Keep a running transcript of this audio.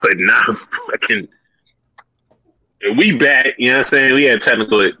But now, fucking, we back. You know what I'm saying? We had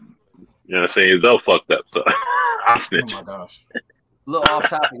technical. You know what I'm saying? Zoe fucked up, so I'm snitching. Oh my gosh. Little off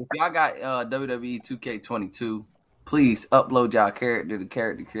topic. If y'all got WWE 2K22, please upload y'all character to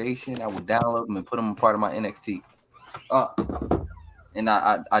character creation. I will download them and put them a part of my NXT. And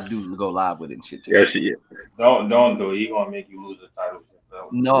I do go live with it and shit too. Yes, yeah. Don't do it. He gonna make you lose the title.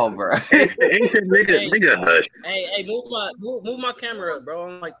 No, bro. nigga, hush. Hey, move my camera up, bro. I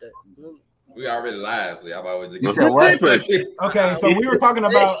don't like that. We already live, so y'all always. You said what? Okay, so we were talking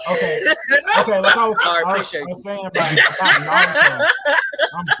about like I was saying about Naruto.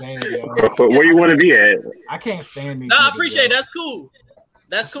 I'm dead, yo. Where you want to be at? I can't stand these. No, I appreciate it. That's cool.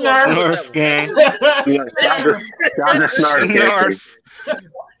 That's cool. Snarf gang.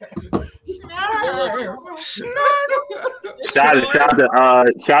 Shout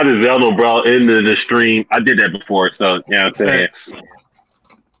to Zelda, bro, into the stream. I did that before, so you know what I'm saying.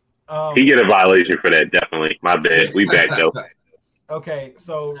 He get a violation for that, definitely. My bad. We back though. Okay,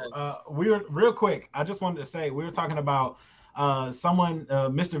 so we were real quick. I just wanted to say we were talking about someone,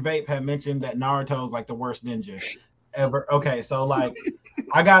 Mr. Vape had mentioned that Naruto is like the worst ninja ever. Okay, so like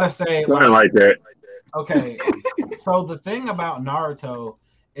I gotta say, like that. Okay, so the thing about Naruto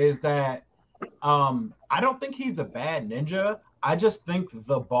is that I don't think he's a bad ninja. I just think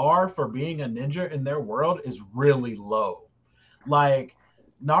the bar for being a ninja in their world is really low. Like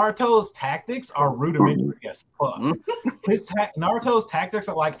Naruto's tactics are rudimentary as fuck. Naruto's tactics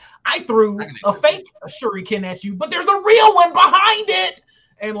are like, I threw a fake shuriken at you, but there's a real one behind it,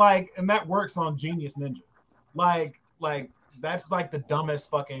 and that works on Genius Ninja. Like that's like the dumbest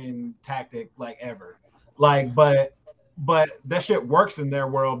fucking tactic like ever. Like, but that shit works in their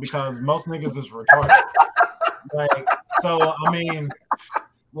world because most niggas is retarded. Like, so I mean,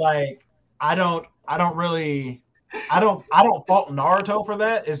 like, I don't fault Naruto for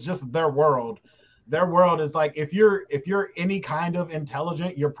that. It's just their world. Their world is like, if you're any kind of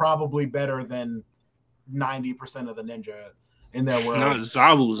intelligent, you're probably better than 90% of the ninja in their world. Not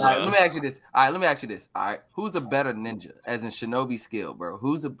Zabu's. Let me ask you this. All right, who's a better ninja, as in shinobi skill, bro?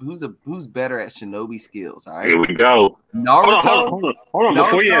 Who's better at shinobi skills? All right. Here we go. Naruto. Hold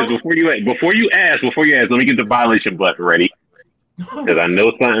on. Before you ask, let me get the violation button ready because I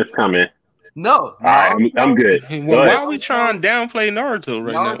know something's coming. No, right, I'm good. Well, why are we trying to downplay Naruto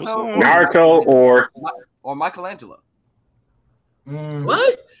right now? What's going on? Naruto or Michelangelo.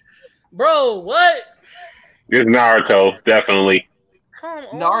 What, bro? What? It's Naruto, definitely. Come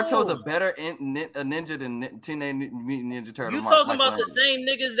on. Naruto's a better ninja than Teenage Mutant Ninja Turtle. You talking about the same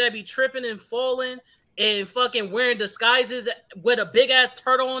niggas that be tripping and falling and fucking wearing disguises with a big ass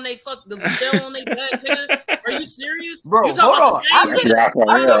turtle on they the shell on their back, nigga? Are you serious? Bro, you talking about the same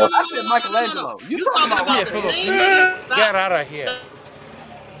niggas? I said Michelangelo. You talking about the same niggas? Get out of here.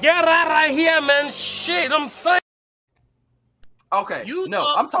 Get out of here, man. Shit, I'm saying. Okay,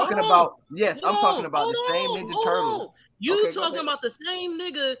 I'm talking about the same Ninja Turtle. You talking about the same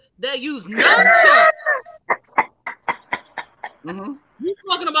nigga that use nunchucks? Mm-hmm. You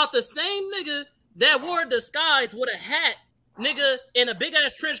talking about the same nigga that wore a disguise with a hat, nigga, in a big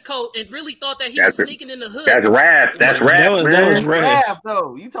ass trench coat, and really thought that he was sneaking in the hood. That's Raph. That was Raph,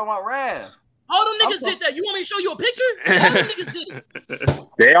 though. You talking about Raph? All them niggas did that. You want me to show you a picture? All them niggas did it.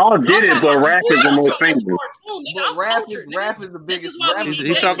 They all did it, but Raph is the most famous. Raph is the biggest.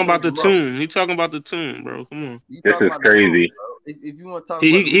 He's talking about the tune. He's talking about the tune, bro. Come on. This is crazy. If you want to talk,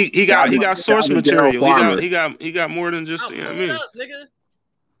 he got source material. He got more than just. You know what I mean? Nigga.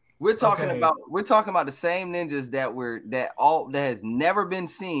 We're talking about the same ninjas that has never been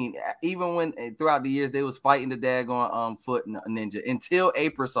seen, even when throughout the years they was fighting the daggone foot ninja until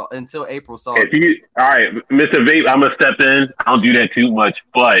April saw. All right, Mr. Vape, I'm gonna step in. I don't do that too much,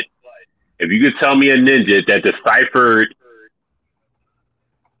 but if you could tell me a ninja that deciphered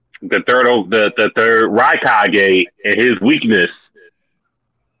the third Raikage and his weakness,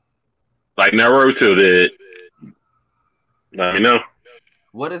 like Naruto did, let me know.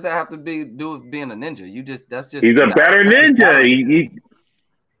 What does that have to do with being a ninja? He's a better ninja.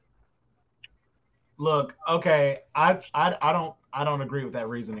 Look, okay, I don't agree with that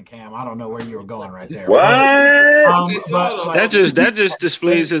reasoning, Cam. I don't know where you were going right there. What? That just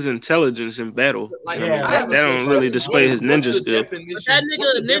displays his intelligence in battle. That don't really display his ninja skill. That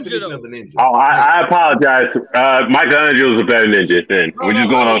nigga a ninja though. Oh, I apologize. Michelangelo's a better ninja then. We're just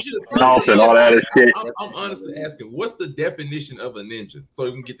going on and all that shit. I'm honestly asking, what's the definition of a ninja? So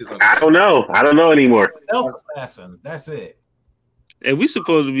we can get this on. I don't know anymore. Assassin. That's it. And we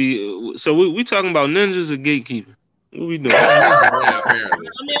supposed to be, so we talking about ninjas or gatekeeping? What we doing? Apparently.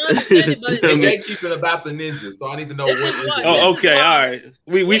 I mean, I understand it, but They gatekeeping about the ninjas, so I need to know what is it. Oh, okay, all right.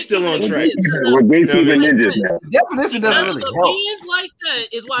 We still on track. We're gatekeeping ninjas now. Definition doesn't really help. Opinions like that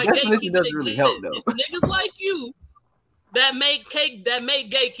is why gatekeeping doesn't really help, though. It's niggas like you that make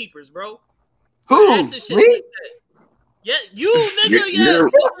gatekeepers, bro. Who? Me? Yeah, you nigga, yes,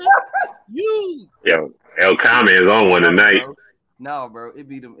 nigga. You. Yo, El Kame is on one tonight. No, bro, it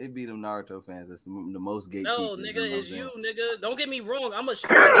beat them Naruto fans. That's the most gatekeepers. No, nigga, it's you, nigga. Don't get me wrong. I'm a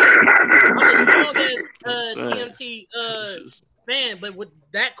strong ass TMT fan, but with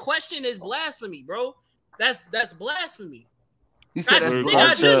that question is blasphemy, bro. That's blasphemy. He said that's nigga,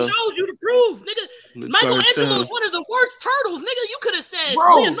 I just showed you the proof, nigga. Michelangelo is one of the worst turtles, nigga. You could have said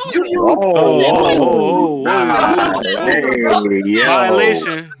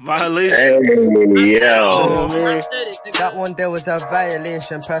Violation. I said it, nigga. That one there was a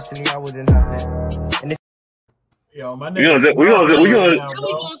violation. Personally, I wouldn't have it. And if We're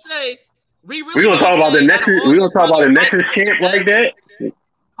gonna talk about the Nexus. We're gonna talk about the Nexus camp like that.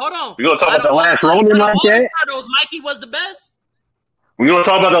 Hold on. We're gonna talk about the last Ronin like that. Turtles, Mikey was the best. We're gonna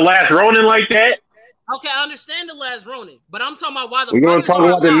talk about the last Ronin like that. Okay, I understand the last Ronin, but I'm talking about why the we're gonna talk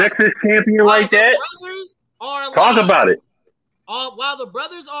about the Nexus champion like that. Talk about it. While the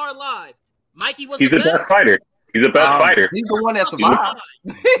brothers are alive, Mikey was the best fighter. He's the best fighter. He's the one that survived.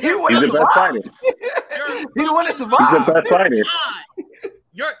 He's the best fighter. He's the one that survived. He's the best fighter.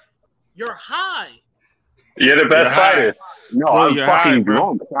 You're high. You're the best fighter. No, I'm fucking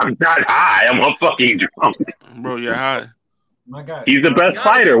drunk. I'm not high. I'm a fucking drunk. Bro, you're high. My God. He's the best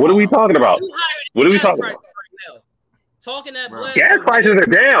fighter. What are we talking about? What are we talking about? Talking that gas prices are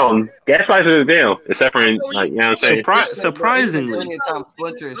down. Gas prices are down. Except for, like, you know what I'm saying? Surprisingly. Plenty of times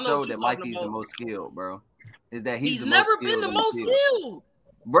Splinter has showed that Mikey's the most skilled, bro. Is that he's never been the most skilled.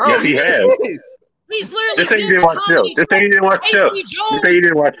 Bro, yes, he has. He's literally Just say you didn't watch the show. Just say you didn't watch the show. Just say you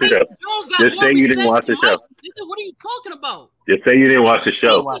didn't watch the show. Just say you didn't watch the show. What are you talking about? Just say you didn't watch the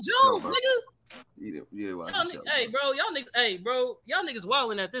show. Jones, nigga. You didn't watch the show. Hey, bro, y'all niggas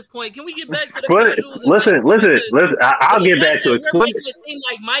wilding at this point. Can we get back to the listen. I'll get back to it. We're making it seem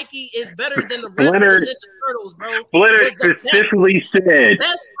like Mikey is better than the rest of the Ninja Turtles, bro. Splinter specifically said,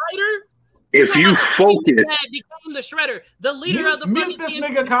 best fighter. If you focus, became the shredder, the leader of the mute this team,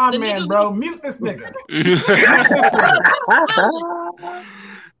 nigga, con man, bro. Mute this nigga.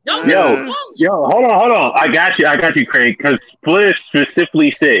 Yo, hold on. I got you, Craig. Because Splinter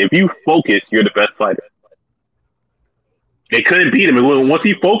specifically said, if you focus, you're the best fighter. They couldn't beat him. And once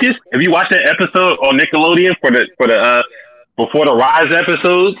he focused, if you watch that episode on Nickelodeon for the before the Rise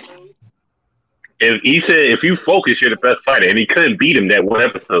episodes, if he said, if you focus, you're the best fighter, and he couldn't beat him that one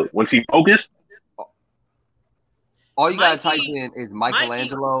episode. Once he focused, all you gotta type in is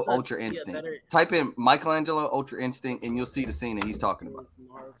Michelangelo Ultra Instinct. Type in Michelangelo Ultra Instinct, and you'll see the scene that he's talking about.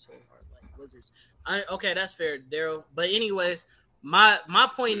 Okay, that's fair, Daryl. But anyways, my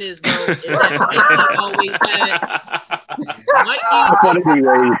point is, bro, is that Mikey always had.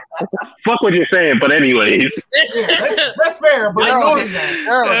 Fuck what you're saying, but anyways. That's fair, but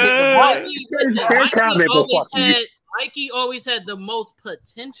Mikey always had the most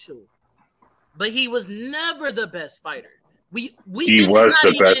potential, but he was never the best fighter. He was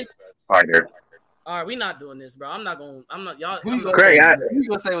the best fighter. All right, we're not doing this, bro. I'm not. Y'all. Who you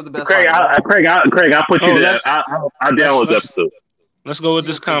gonna say was the best Craig, fighter? Craig, I'll put you there. I'll download the episode. Let's go with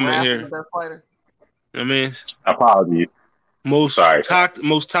this comment here. Best fighter? I mean, apologies. Most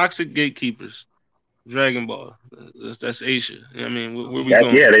toxic gatekeepers. Dragon Ball. That's Asia. I mean, where we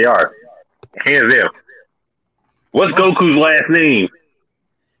going? Yeah, they are. Hands down. What's Goku's last name?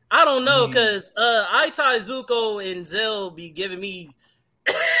 I don't know, because Aitai, Zuko, and Zell be giving me.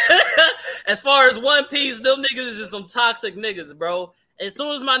 As far as One Piece, them niggas is some toxic niggas, bro. As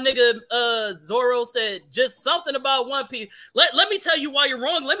soon as my nigga Zoro said just something about One Piece, let me tell you why you're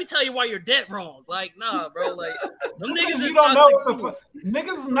wrong. Let me tell you why you're dead wrong. Like, nah, bro. Like, them niggas is toxic.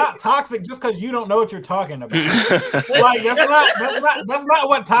 Niggas is not toxic just because you don't know what you're talking about. Like, that's not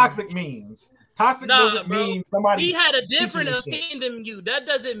what toxic means. Toxic doesn't mean somebody. He had a different opinion than you. That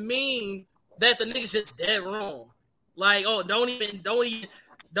doesn't mean that the nigga's just dead wrong. Like, oh, don't let me go ahead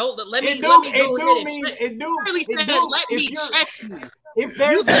and check. Let me check you. If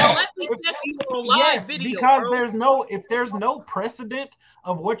there's let me check you on live video, because if there's no precedent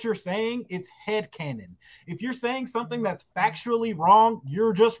of what you're saying, it's headcanon. If you're saying something that's factually wrong,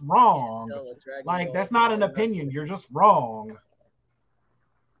 you're just wrong. Like, that's not an opinion. You're just wrong.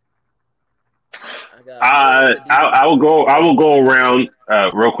 I will go around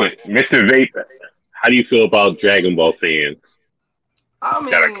real quick. Mr. Vape, how do you feel about Dragon Ball fans? I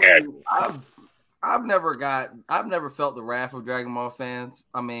mean, I've never felt the wrath of Dragon Ball fans.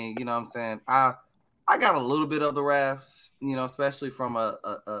 I mean, you know what I'm saying? I got a little bit of the wrath, you know, especially from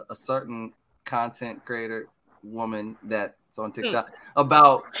a certain content creator woman that's on TikTok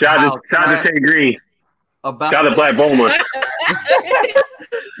about shout out to Tay Green. About shout out to Black Boma.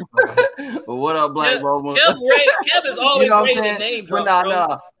 What up, Black Boma? Kev is always rating the name drop.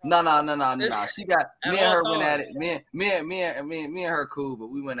 No. She got me and her went at it. Me and her cool, but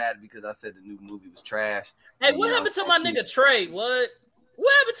we went at it because I said the new movie was trash. Hey, what happened to my nigga Trey? What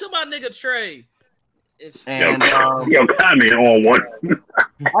happened to my nigga Trey? Yo, comment on one.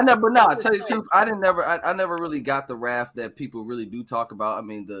 I tell you the truth, I never really got the wrath that people really do talk about. I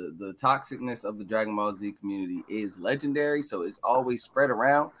mean, the toxicness of the Dragon Ball Z community is legendary, so it's always spread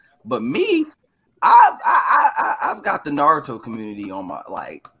around. But me, I've got the Naruto community on my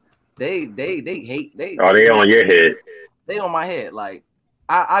they hate they on your head. They on my head. Like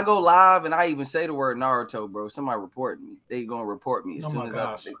I go live and I even say the word Naruto, bro. Somebody report me. They gonna report me as soon as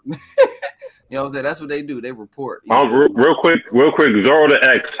I you know what I'm saying? That's what they do. They report. Real quick, Zoro to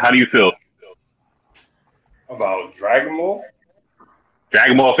X. How do you feel about Dragon Ball?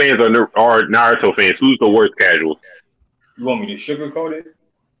 Dragon Ball fans or Naruto fans? Who's the worst casual? You want me to sugarcoat it?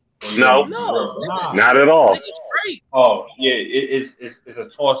 No, not at all. Oh yeah, it's a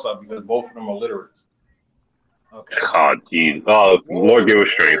toss up because both of them are literate. Okay. Oh jeez. Oh Lord, give us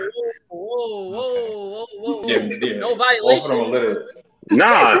strength. Whoa. Yeah. No violation. Both of them are literate.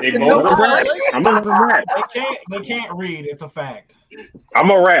 Nah, I'm gonna let them rap. They can't read. It's a fact. I'm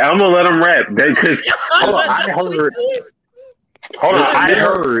gonna let them rap.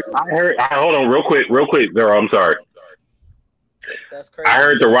 Hold on, real quick, Zero. I'm sorry. That's crazy. I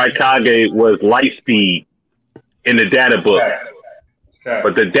heard the Raikage was light speed in the data book,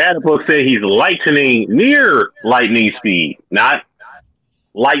 but the data book said he's lightning near lightning speed, not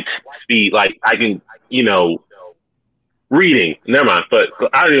light speed. Like I can, reading. Never mind. But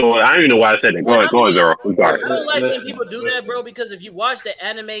I don't even know why I said that. Go ahead, Zero. I'm sorry. I don't like when people do that, bro, because if you watch the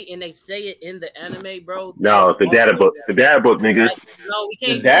anime and they say it in the anime, bro. No, the data book, niggas. No, we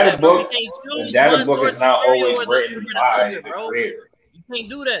can't. The data book. We can't choose the data one book source is not material always or written by the creator. You can't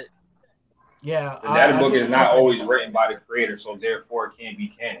do that. Yeah, the data book is not always written by the creator, so therefore it can't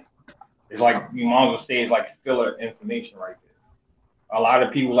be canon. It's like you might as well say it's like filler information right there. A lot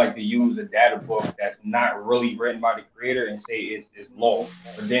of people like to use a data book that's not really written by the creator and say it's law,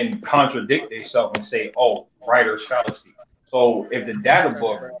 but then contradict themselves and say, oh, writer's fallacy. So if the data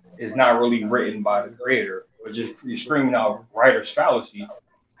book is not really written by the creator, but just you're screaming out writer's fallacy,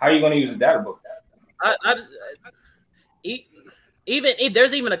 how are you going to use a data book?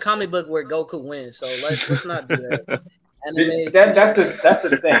 There's even a comic book where Goku wins, so let's not do that. That's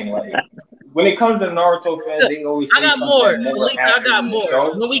the thing. Like when it comes to Naruto fans, they always say I got more. I got more.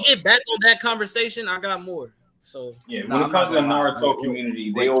 Show. When we get back on that conversation, I got more. So yeah, when it comes to the Naruto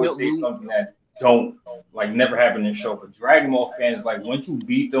community, they always say something that don't never happened in the show. But Dragon Ball fans, once you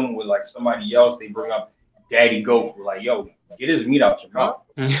beat them with somebody else, they bring up Daddy Goku. Like, yo, get his meat out your mouth.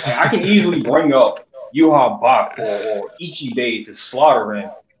 I can easily bring up Yuha Bak or Ichibei to slaughter him.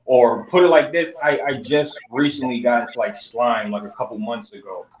 Or put it like this, I just recently got into slime a couple months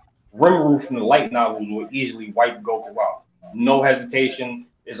ago. Rimuru from the light novels would easily wipe Goku out. No hesitation.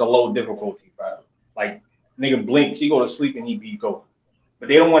 It's a low difficulty battle. Nigga blinks, he go to sleep and he beat Goku. But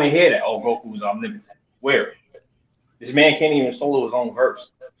they don't want to hear that. Oh, Goku's omnipotent. Where? This man can't even solo his own verse.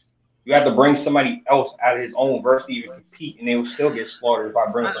 You have to bring somebody else out of his own verse to even compete, and they will still get slaughtered if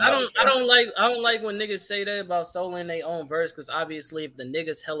I bring them. I don't like when niggas say that about soloing their own verse, because obviously if the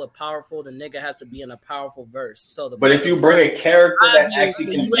nigga's hella powerful, the nigga has to be in a powerful verse. So but if you bring a character that actually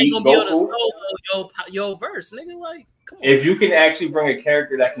can beat Goku, your verse, nigga, come on. If you can actually bring a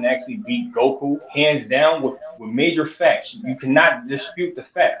character that can actually beat Goku, hands down with major facts, you cannot dispute the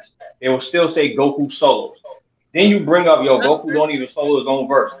facts. They will still say Goku solos. Then you bring up, Goku don't even solo his own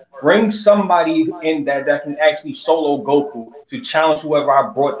verse. Bring somebody in that can actually solo Goku to challenge whoever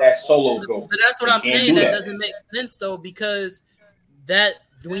I brought that solo Goku. But that's what I'm saying. That doesn't make sense though, because that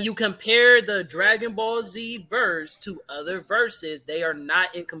when you compare the Dragon Ball Z verse to other verses, they are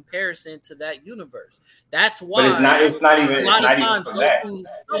not in comparison to that universe. That's why. But it's not even. A lot of times Goku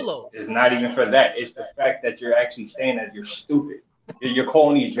solos. It's not even for that. It's the fact that you're actually saying that you're stupid. You're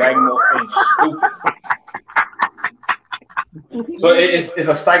calling these Dragon Ball fans stupid. So it's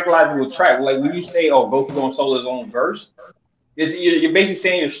a psychological trap. When you say, "Oh, Goku gonna solo his own verse," you're basically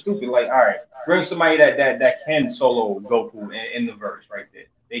saying you're stupid. All right, bring somebody that can solo Goku in the verse right there.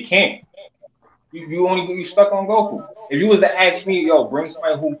 They can't. You stuck on Goku. If you was to ask me, bring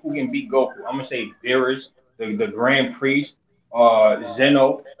somebody who can beat Goku, I'm gonna say Beerus, the Grand Priest,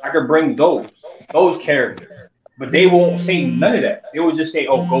 Zeno. I could bring those characters, but they won't say none of that. They will just say,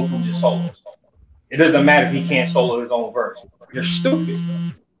 "Oh, Goku just solos. It doesn't matter if he can't solo his own verse." You're stupid.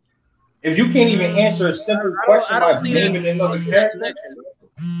 If you can't even answer a simple question by naming another character,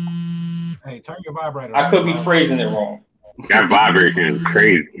 hey, turn your vibrator. I could be phrasing it wrong. That vibration is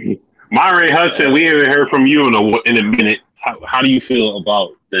crazy. Monterey Hudson, we haven't heard from you in a minute. How do you feel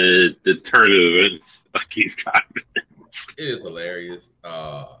about the turn of events of these comments? It is hilarious.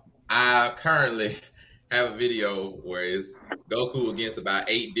 I currently have a video where it's Goku against about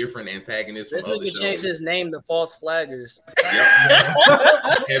 8 different antagonists. This nigga changed his name to False Flaggers. Yep.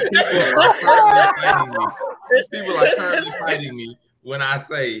 And people are currently fighting me when I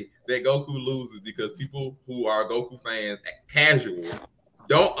say that Goku loses because people who are Goku fans, casual,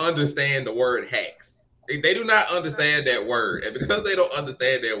 don't understand the word hacks. They do not understand that word. And because they don't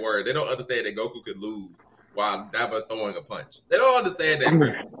understand that word, they don't understand that Goku could lose while never throwing a punch. They don't understand that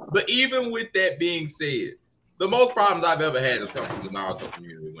word. But even with that being said, the most problems I've ever had has come from the Naruto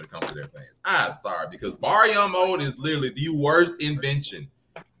community when it comes to their fans. I'm sorry, because Baryon mode is literally the worst invention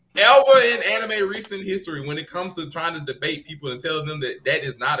ever in anime recent history when it comes to trying to debate people and tell them that that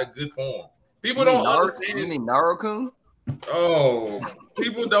is not a good form. People don't understand. You mean Naruto? Oh,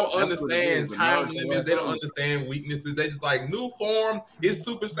 people don't understand time limits. They don't understand weaknesses. They just like new form. It's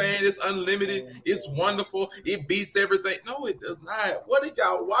Super Saiyan. It's unlimited. It's wonderful. It beats everything. No, it does not. What did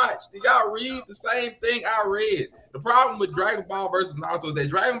y'all watch? Did y'all read the same thing I read? The problem with Dragon Ball versus Naruto is that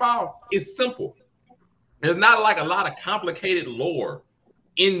Dragon Ball is simple. There's not like a lot of complicated lore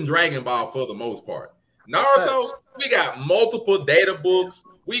in Dragon Ball for the most part. Naruto, we got multiple data books.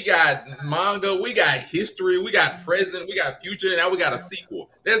 We got manga, we got history, we got present, we got future, and now we got a sequel.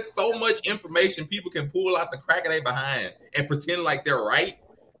 There's so much information people can pull out the crack of their behind and pretend like they're right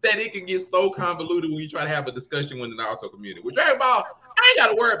that it can get so convoluted when you try to have a discussion with the Naruto community. With Dragon Ball, I ain't got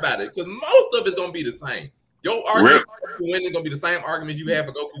to worry about it because most of it's going to be the same. Your argument for Goku winning is going to be the same argument you have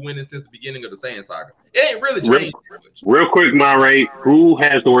for Goku winning since the beginning of the Saiyan saga. It ain't really changed much. Real quick, Monterey, who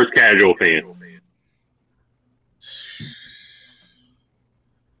has the worst casual fan?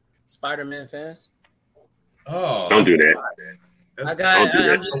 Spider-Man fans. Oh, don't do that. They're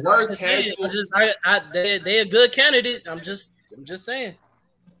a good candidate. I'm just saying.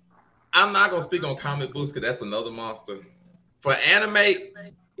 I'm not gonna speak on comic books because that's another monster. For anime,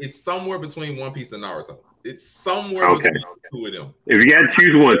 it's somewhere between One Piece and Naruto. It's somewhere between the two of them. If you gotta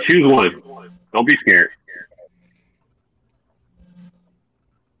choose one, choose one. Don't be scared.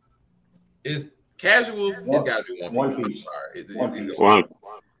 It's casuals. It's gotta be One Piece. I'm sorry.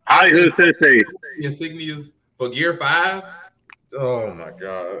 Hollywood Sensei. Insignias for Gear 5. Oh my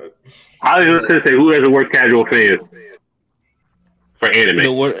god. Hollywood Sensei, who has the worst casual fan for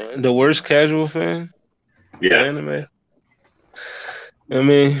anime? The worst casual fan? Yeah. For anime. I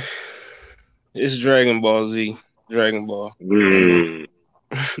mean, it's Dragon Ball Z. Dragon Ball.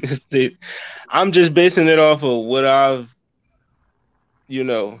 I'm just basing it off of what I've,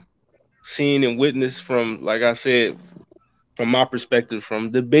 seen and witnessed from, like I said, from my perspective,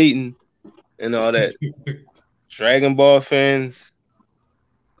 from debating and all that. Dragon Ball fans,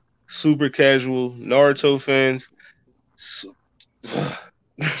 super casual, Naruto fans. You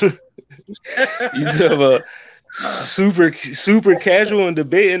talk about super casual and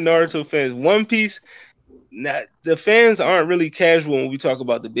debating Naruto fans. One Piece, the fans aren't really casual when we talk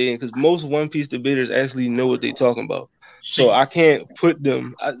about debating because most One Piece debaters actually know what they're talking about. So I can't put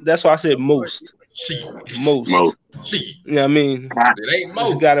them. That's why I said most. Most. You know what I mean? It ain't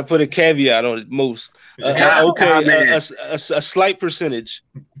most. You got to put a caveat on it. Most. A slight percentage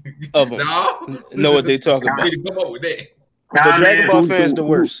of them know what they're talking about. Come up with that. But Dragon Ball fans the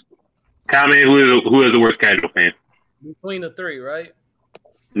worst. Comment who is the worst casual fan? Between the three, right?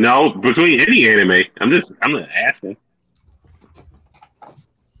 No, between any anime. I'm not asking.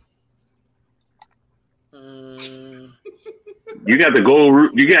 You got the gold.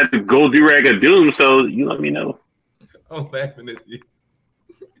 You got the gold durag of doom. So you let me know. I'm laughing at you.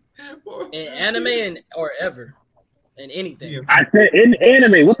 In anime or ever, in anything. I said in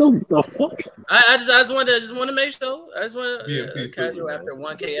anime. What the fuck? I just want to make sure. I just want to casual after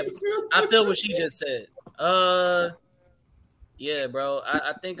 1K episode. I feel what she just said. Yeah, bro.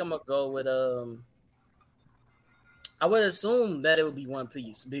 I think I'm gonna go with I would assume that it would be One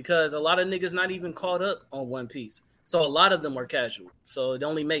Piece because a lot of niggas not even caught up on One Piece. So a lot of them are casual. So it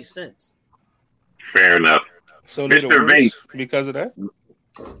only makes sense. Fair enough. So Mr. Vape, because of that?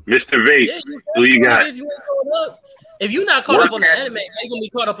 Mr. Vape, who you got? If you're not caught up on the anime, how you gonna be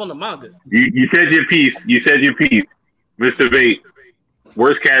caught up on the manga? You said your piece. Mr. Vape.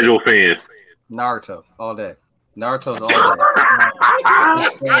 Worst casual fans. Naruto, all day. Naruto's all day.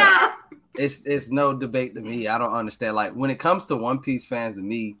 It's no debate to me. I don't understand. Like when it comes to One Piece fans, to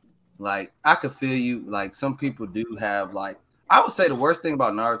me, like I could feel you. Like some people do have like I would say the worst thing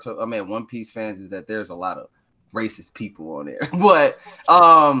about One Piece fans is that there's a lot of racist people on there. But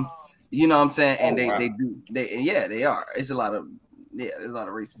you know what I'm saying? And they are. It's a lot of there's a lot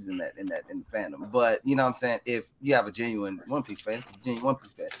of racists in the fandom. But you know what I'm saying? If you have a genuine One Piece fan, it's a genuine One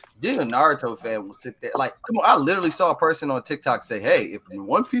Piece fan. Genuine Naruto fan will sit there. Like, come on, I literally saw a person on TikTok say, "Hey, if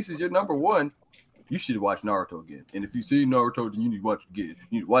One Piece is your number one, you should watch Naruto again. And if you see Naruto, then you need to watch it again.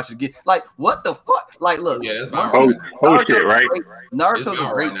 You need to watch it again." Like, what the fuck? Like, look, shit, right? Naruto's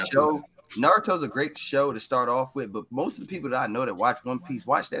a great show. Naruto's a great show to start off with, but most of the people that I know that watch One Piece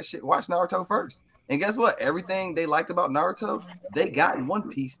watch that shit. Watch Naruto first. And guess what? Everything they liked about Naruto, they got in One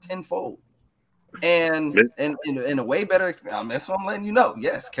Piece tenfold. And in a way better experience. That's what I'm letting you know.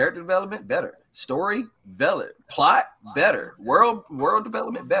 Yes, character development better, story better, plot better, world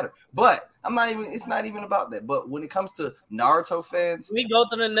development better. But it's not even about that. But when it comes to Naruto fans, we go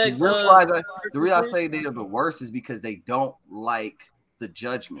to the next. The reason I say they are the worst is because they don't like the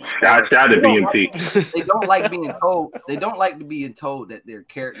judgment. Shout out to BMT. They don't like being told. They don't like to being told that their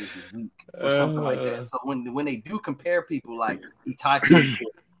characters is weak or something like that. So when they do compare people like Itachi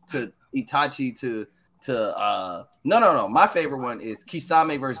to no. My favorite one is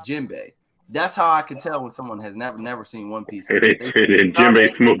Kisame versus Jinbei. That's how I can tell when someone has never seen One Piece.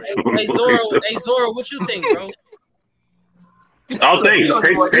 Jinbei smokes. Hey Zoro, what you think, bro? Oh, thanks.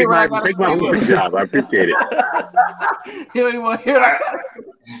 Take my job. I appreciate it. You don't even want to hear that.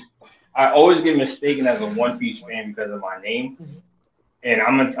 I always get mistaken as a One Piece fan because of my name, and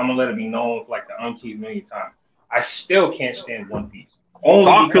I'm gonna let it be known for like the umpteenth million times. I still can't stand One Piece.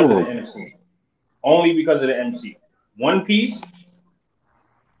 Only because of the MC. Only because of the MC. One Piece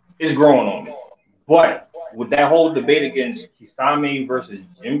is growing on me. But with that whole debate against Kisame versus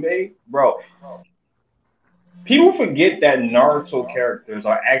Jinbei, bro, people forget that Naruto characters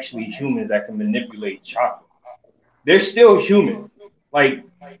are actually humans that can manipulate chakra. They're still human. Like,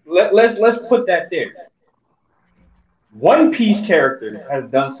 let's put that there. One Piece character has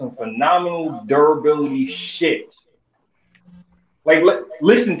done some phenomenal durability shit. Like,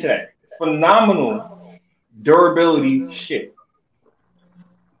 listen to that. Phenomenal durability shit.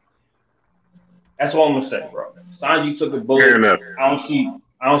 That's what I'm gonna say, bro. Sanji took a bullet. I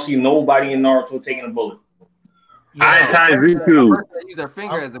don't see nobody in Naruto taking a bullet. I use their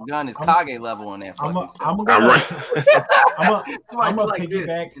finger as a gun is Kage level on that. I'm gonna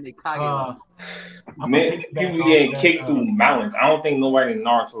piggyback. People getting kicked through mountains. I don't think nobody in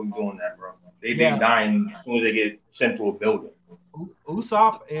Naruto is doing that, bro. They be dying as soon as they get sent to a building.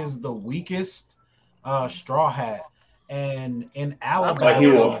 Usopp is the weakest straw hat, and in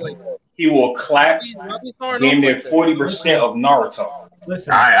Alabama, he will clap damn near 40% of Naruto.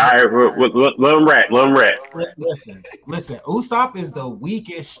 Listen, let him rap. Listen. Usopp is the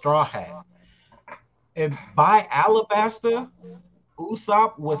weakest straw hat. And by Alabasta,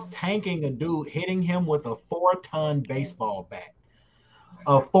 Usopp was tanking a dude, hitting him with a 4-ton baseball bat.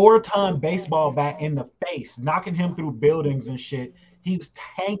 A 4-ton baseball bat in the face, knocking him through buildings and shit. He was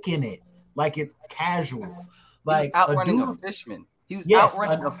tanking it like it's casual. Like outrunning a fishman. He was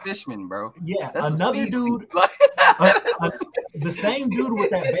outrunning a fishman, bro. Yeah, another dude. The same dude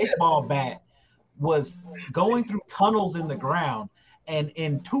with that baseball bat was going through tunnels in the ground, and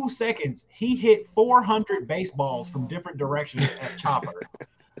in 2 seconds, he hit 400 baseballs from different directions at Chopper.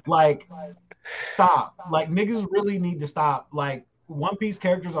 Like, stop. Like, niggas really need to stop. Like, One Piece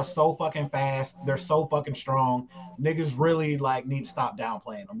characters are so fucking fast. They're so fucking strong. Niggas really, like, need to stop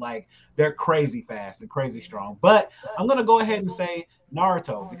downplaying them. Like, they're crazy fast and crazy strong. But I'm going to go ahead and say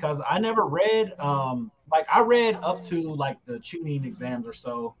Naruto, because I never read, I read up to, like, the Chunin exams or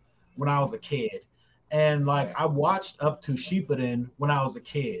so when I was a kid. And, like, I watched up to Shippuden when I was a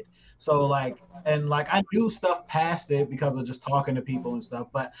kid. So, I knew stuff past it because of just talking to people and stuff.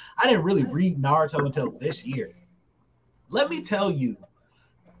 But I didn't really read Naruto until this year. Let me tell you,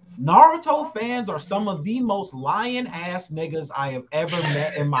 Naruto fans are some of the most lying ass niggas I have ever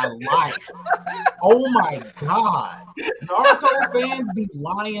met in my life. Oh my God. Naruto fans be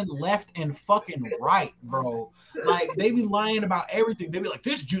lying left and fucking right, bro. Like, they be lying about everything. They be like,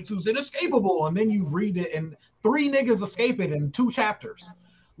 this jutsu's inescapable. And then you read it and 3 niggas escape it in 2 chapters.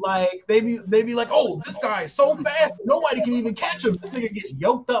 Like, they be like, oh, this guy is so fast, nobody can even catch him. This nigga gets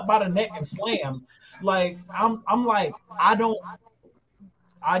yoked up by the neck and slammed. Like, I'm like,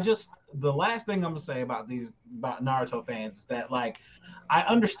 the last thing I'm gonna say about Naruto fans is that like I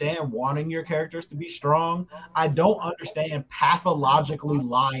understand wanting your characters to be strong. I don't understand pathologically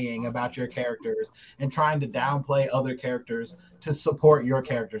lying about your characters and trying to downplay other characters to support your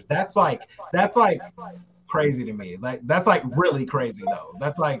characters. That's like crazy to me. Like that's like really crazy though.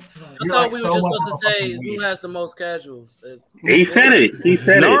 That's like I thought we were just supposed to say who has the most casuals. He said it.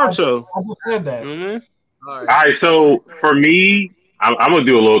 Naruto. I just said that. Mm-hmm. All right. So for me, I'm gonna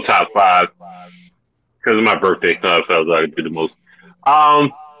do a little top 5 because of my birthday stuff. So I was like, do the most.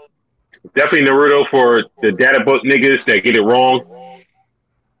 Definitely Naruto for the data book niggas that get it wrong.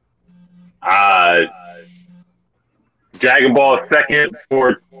 Dragon Ball second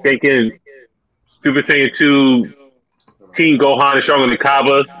for thinking Super Saiyan 2 Team Gohan is stronger than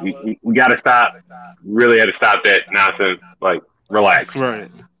Kaba. We gotta stop. Really had to stop that nonsense. Like, relax.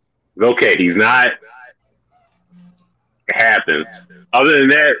 Right. It's okay. He's not. It happens. Other than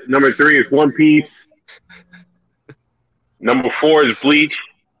that, number 3 is One Piece. Number 4 is Bleach.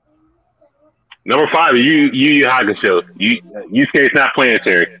 Number 5 is Yu Hakusho. Yusuke's not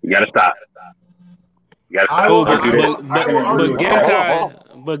planetary. You gotta stop. You gotta stop.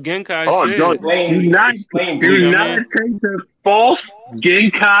 But Genkai said, do not take the false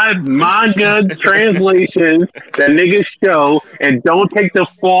Genkai manga translations that niggas show, and don't take the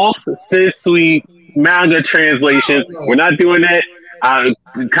false Sisui manga translations. We're not doing that.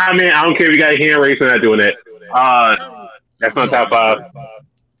 Comment. I don't care if you got a hand raised. We're not doing that. That's my top 5.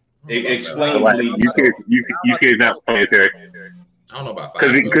 Explain. UK's not planetary. I don't know about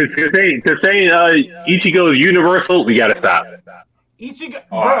 5. Because saying Ichigo is universal, we gotta stop. Ichigo,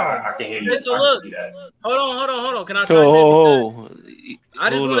 I can hear you. So look, hold on. Can I chime in?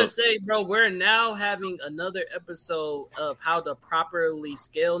 I just want to say, bro, we're now having another episode of how to properly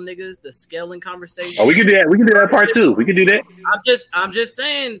scale niggas, the scaling conversation. Oh, we can do that. We can do that part 2. We can do that. I'm just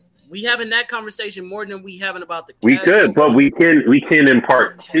saying. We having that conversation more than we having about the. We could, but we can in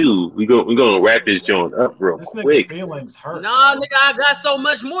part 2. We're gonna wrap this joint up real quick. Feelings hurt. Nah, nigga, I got so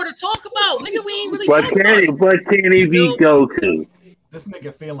much more to talk about. Nigga, we ain't really talking about it. But can it be Goku? This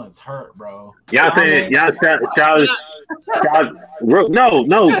nigga feelings hurt, bro. Y'all saying real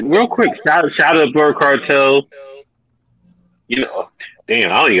quick. Shout out Blerd Cartel. You know,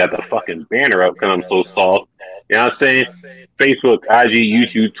 damn, I only got the fucking banner up because I'm so soft. You know what I'm saying? Facebook, IG,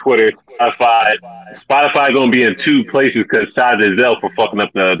 YouTube, Twitter, Spotify. Spotify gonna be in 2 places because shout out to Zell for fucking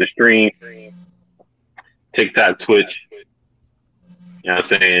up the stream. TikTok, Twitch. You know what I'm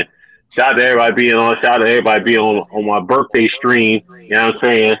saying? Shout out to everybody being on. Shout out to everybody being on my birthday stream. You know what I'm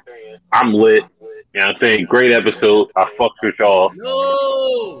saying? I'm lit. You know what I'm saying? Great episode. I fucked with y'all.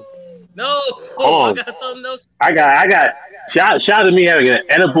 No. I got something else. I got. Shout out to me having an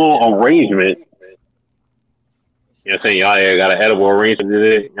edible arrangement. You know what I'm saying? Y'all got an edible arrangement to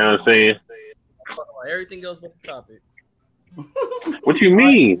it. You know what I'm saying? Everything goes with the topic. What you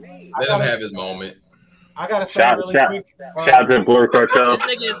mean? Let him have his moment. I gotta say really quick. Shout out to Blerd Cartel. This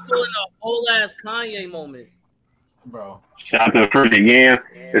nigga is pulling a whole ass Kanye moment, bro. Shout out to the first Yam.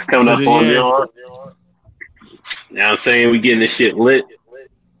 It's coming up on y'all. You know what I'm saying? We getting this shit lit.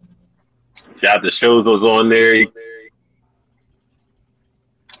 Shout out to shows was on there.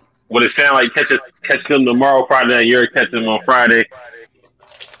 What it sound like, catch them tomorrow, Friday night. You're catching them on Friday.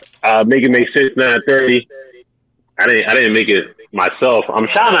 Make it make sense 9:30. I didn't make it myself. I'm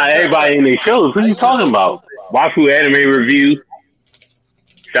shouting out everybody in these shows. What are you talking about? Wafu Anime Review.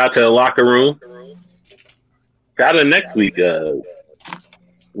 Shout out to the Locker Room. Shout out to next week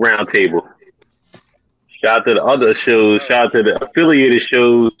Roundtable. Shout out to the other shows. Shout out to the affiliated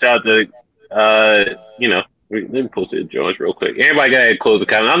shows. Shout out to let me post it, Jones, real quick. Everybody got to close the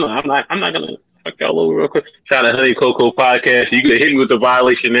account. I'm not gonna fuck y'all over real quick. Shout out to Honey Cocoa Podcast. You can hit me with the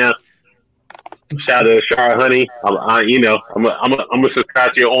violation now. Shout out to Shara Honey. I'm gonna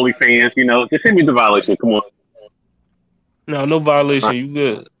subscribe to your OnlyFans. You know, just hit me with the violation. Come on. No violation. You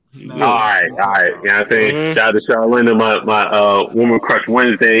good. All right. You know what I'm saying? Mm-hmm. Shout out to Charlene, my Woman Crush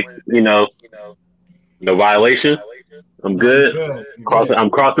Wednesday. You know, no violation. I'm good. I'm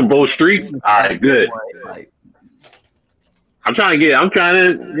crossing both streets. All right, good. I'm trying to, you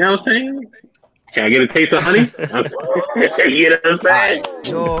know what I'm saying? Can I get a taste of honey? You know what I'm saying?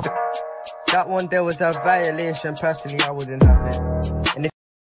 Yo, that one there was a violation. Personally, I wouldn't have it. And if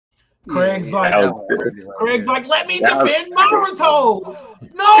Craig's like, let me defend Naruto.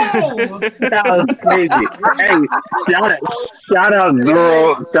 No, that was crazy. Hey, shout out,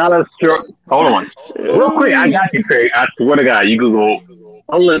 girl. Shout out, hold on, real quick. I got you, Craig. I swear to God, you can go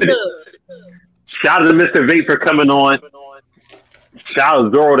unlimited. Shout out to Mr. Vape for coming on. Shout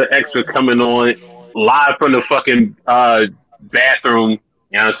out Zoro the X for coming on live from the fucking bathroom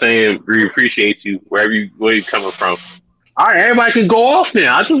You know what I'm saying? We appreciate you where you coming from. All right, everybody can go off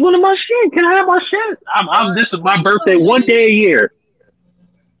now. I just wanted my shit. Can I have my shit? This is my birthday one day a year.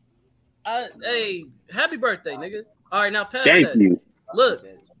 Hey, happy birthday, nigga. All right, now pass Thank that. you. Look.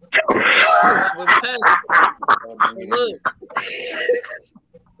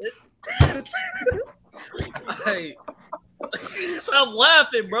 Hey, stop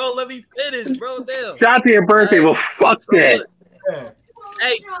laughing, bro. Let me finish, bro. Damn. Shout out to your birthday, but fuck that.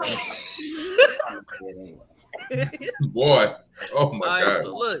 Hey. Boy. Oh my God.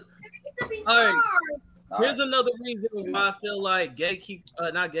 So look. All right. Here's another reason why I feel like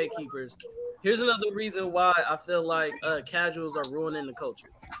not gatekeepers. Here's another reason why I feel like casuals are ruining the culture.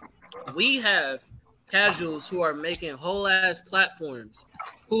 We have casuals who are making whole ass platforms,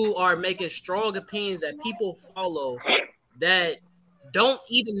 who are making strong opinions that people follow that don't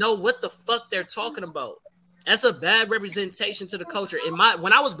even know what the fuck they're talking about. That's a bad representation to the culture.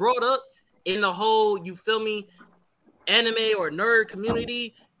 When I was brought up in the whole, you feel me, anime or nerd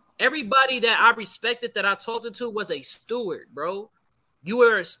community, everybody that I respected that I talked to was a steward, bro. You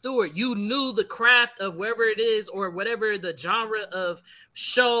were a steward. You knew the craft of wherever it is or whatever the genre of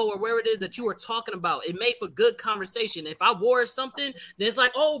show or wherever it is that you were talking about. It made for good conversation. If I wore something, then it's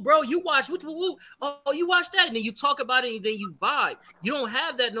like, oh, bro, you watch, oh, you watch that. And then you talk about it and then you vibe. You don't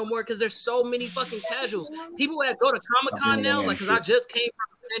have that no more because there's so many fucking casuals. People that go to Comic-Con now, like, because I just came from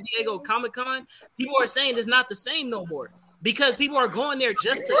San Diego Comic-Con, people are saying it's not the same no more. Because people are going there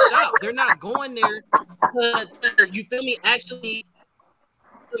just to shop. They're not going there to you feel me, actually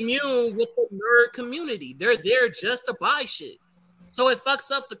commune with the nerd community. They're there just to buy shit. So it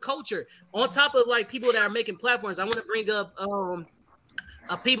fucks up the culture. On top of like people that are making platforms, I want to bring up a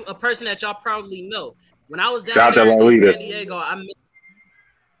person that y'all probably know. When I was down there in San Diego, I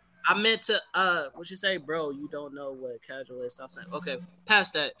meant to what you say, bro? You don't know what casual is. Stop saying. Okay,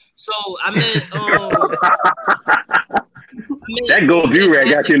 past that. So I meant that gold do-rag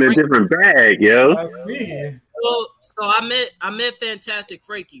got you in a different bag, yo. So I met Fantastic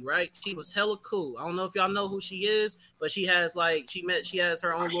Frankie, right? She was hella cool. I don't know if y'all know who she is, but she has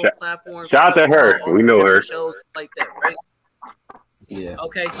her own little platform. Shout out to her. We know her. Shows like that, right? Yeah.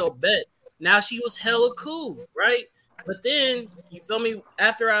 Okay, so bet. Now she was hella cool, right? But then you feel me?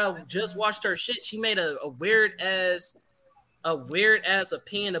 After I just watched her shit, she made a weird ass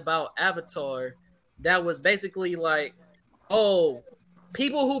opinion about Avatar that was basically like, oh,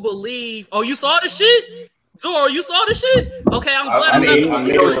 people who believe. Oh, you saw the shit? Zoro, you saw the shit? Okay, I'm glad I'm not the one.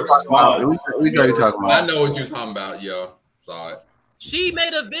 I know what you're talking about, yo. Saw it. She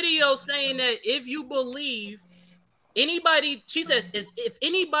made a video saying that if you believe anybody, she says, if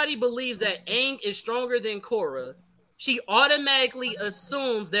anybody believes that Aang is stronger than Korra, she automatically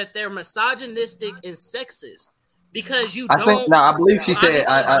assumes that they're misogynistic and sexist. Because you don't. I believe she said.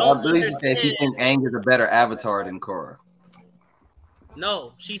 I believe she said she thinks Aang is a better avatar than Korra.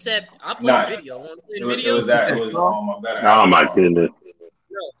 No, she said I played video. It was that. Oh my goodness.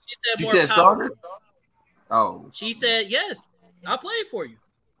 No, she said more powerful. Oh. She said yes. I'll play it for you.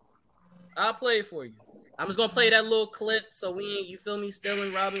 I'm just gonna play that little clip so we ain't, you feel me,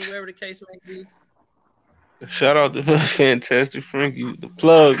 stealing, robbing, whatever the case may be. Shout out to Fantastic Frankie, the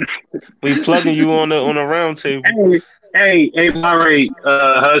plug. We plugging you on the roundtable. Hey, Murray,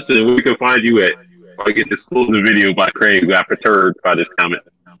 Hudson, where we can find you at? I get this exclusive video by Craig. Got perturbed by this comment.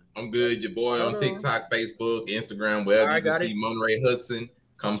 I'm good. Your boy on TikTok, Facebook, Instagram, wherever you can see Monterey Hudson.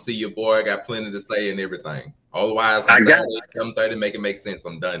 Come see your boy. I got plenty to say and everything. Otherwise, on Saturday, 7:30, make it make sense.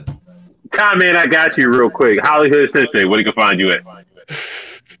 I'm done. Comment, I got you real quick. Hollywood Sensei, where you can find you at?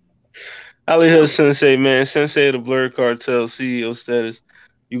 Hollywood Sensei, man. Sensei of the Blerd Cartel, CEO status.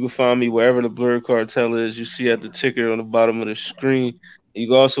 You can find me wherever the Blerd Cartel is. You see at the ticker on the bottom of the screen. You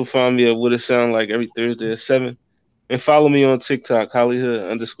can also find me at What It Sound Like every Thursday at 7. And follow me on TikTok,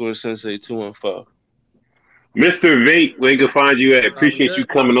 Hollywood_Sensei215. Mr. Vate, where you can find you at? Appreciate you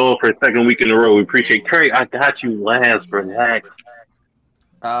coming on for a second week in a row. We appreciate Trey. I got you last for next.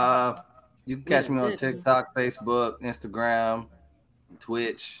 You can catch me on TikTok, Facebook, Instagram,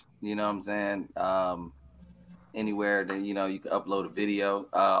 Twitch. You know what I'm saying? Anywhere that you can upload a video.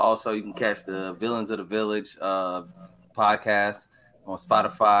 Also, you can catch the Villains of the Village podcast on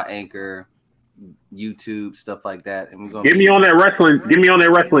Spotify, Anchor, YouTube, stuff like that. And we're gonna Give me on that wrestling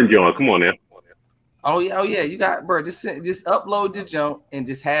joint. Come on now. Oh yeah. You got, bro. Just upload the jump and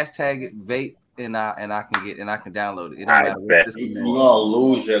just hashtag it vape, and I can download it. It don't matter. You're gonna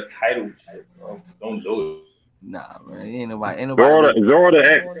lose your title, bro. Don't do it. Nah, man. Ain't nobody. Zoro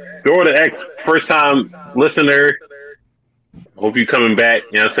the X, first time listener. Hope you coming back.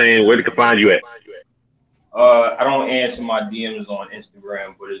 You know what I'm saying? Where they can find you at? I don't answer my DMs on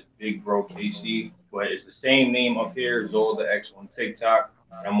Instagram, but it's Big Bro KC. But it's the same name up here, Zola X on TikTok.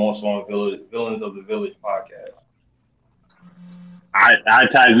 And I'm also on Villains of the Village podcast. I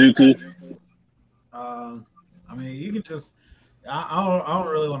tie Zuku. I mean, you can just. I don't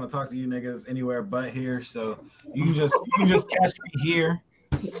really want to talk to you niggas anywhere but here. So you can just catch me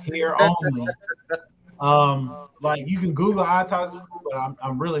here only. Like you can Google I tie Zuku, but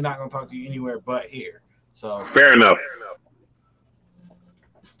I'm really not gonna talk to you anywhere but here. So fair enough.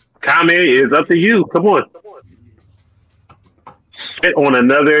 Comment is up to you. Come on. Spit on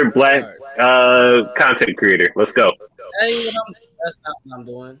another black content creator. Let's go. That's not what I'm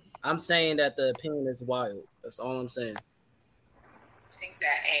doing. I'm saying that the opinion is wild. That's all I'm saying. I think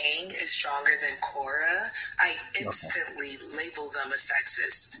that Aang is stronger than Korra. I instantly label them a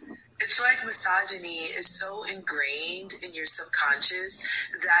sexist. It's like misogyny is so ingrained in your subconscious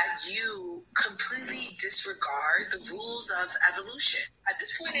that you completely disregard the rules of evolution. At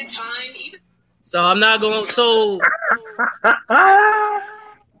this point in time, even... So I'm not going... So...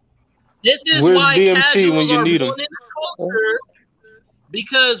 This is Where's why DMT casuals when you are need ruining the culture.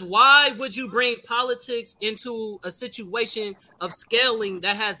 Because why would you bring politics into a situation of scaling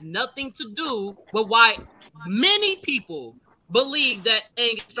that has nothing to do with why many people believe that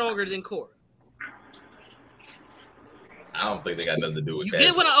Aang is stronger than Korra? I don't think they got nothing to do with you that. You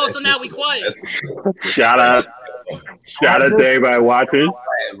get what I... Oh, so now we quiet. Shout out to everybody watching.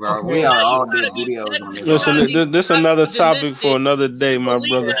 Bro, we are all doing videos on this. Listen, this is another topic for another day, my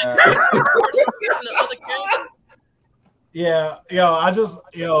brother. Yeah,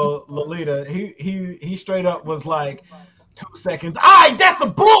 Lolita, he straight up was like 2 seconds. All right, that's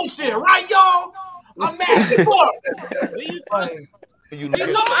some bullshit, right, y'all? I'm mad as fuck. When you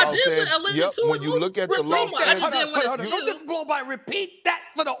look at the law, don't just blow by. Repeat that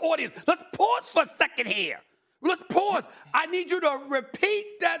for the audience. Let's pause for a second here. Let's pause. I need you to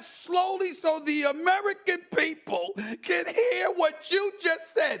repeat that slowly so the American people can hear what you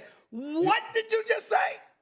just said. What did you just say?